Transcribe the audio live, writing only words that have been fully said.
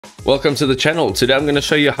Welcome to the channel. Today I'm going to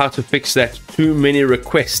show you how to fix that too many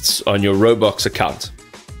requests on your Roblox account.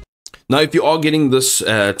 Now, if you are getting this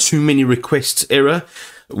too many requests error,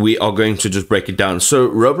 we are going to just break it down. So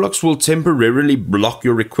Roblox will temporarily block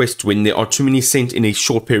your requests when there are too many sent in a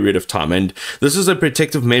short period of time. And this is a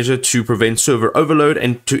protective measure to prevent server overload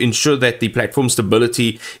and to ensure that the platform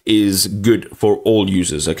stability is good for all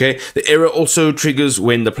users, okay? The error also triggers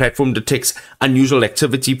when the platform detects unusual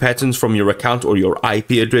activity patterns from your account or your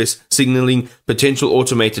IP address, signaling potential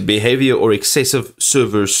automated behavior or excessive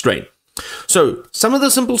server strain. So some of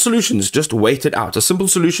the simple solutions, just wait it out. A simple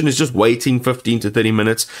solution is just waiting 15 to 30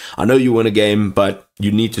 minutes. I know you want a game, but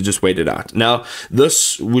you need to just wait it out. Now,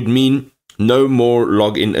 this would mean no more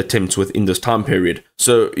login attempts within this time period.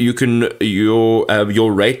 So you can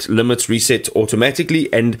your rate limits reset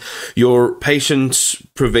automatically, and your patience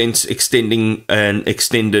prevents extending an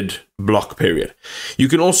extended block period. You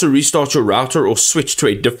can also restart your router or switch to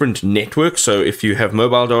a different network. So if you have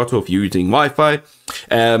mobile data, or if you're using Wi-Fi,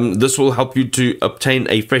 this will help you to obtain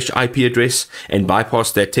a fresh IP address and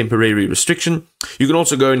bypass that temporary restriction. You can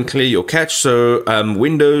also go and clear your cache. So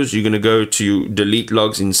Windows, you're going to go to delete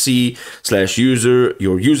logs in C/user,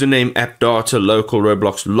 your username, app data, local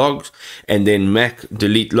Roblox logs, and then Mac,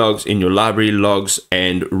 delete logs in your library logs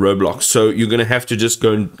and Roblox. So you're going to have to just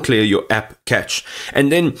go and clear your app cache. And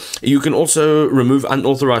then you can also remove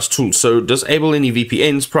unauthorized tools. So disable any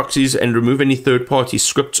VPNs, proxies, and remove any third-party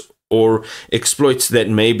scripts or exploits that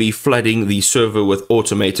may be flooding the server with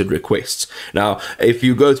automated requests. Now, if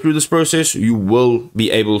you go through this process, you will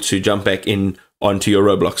be able to jump back in onto your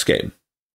Roblox game.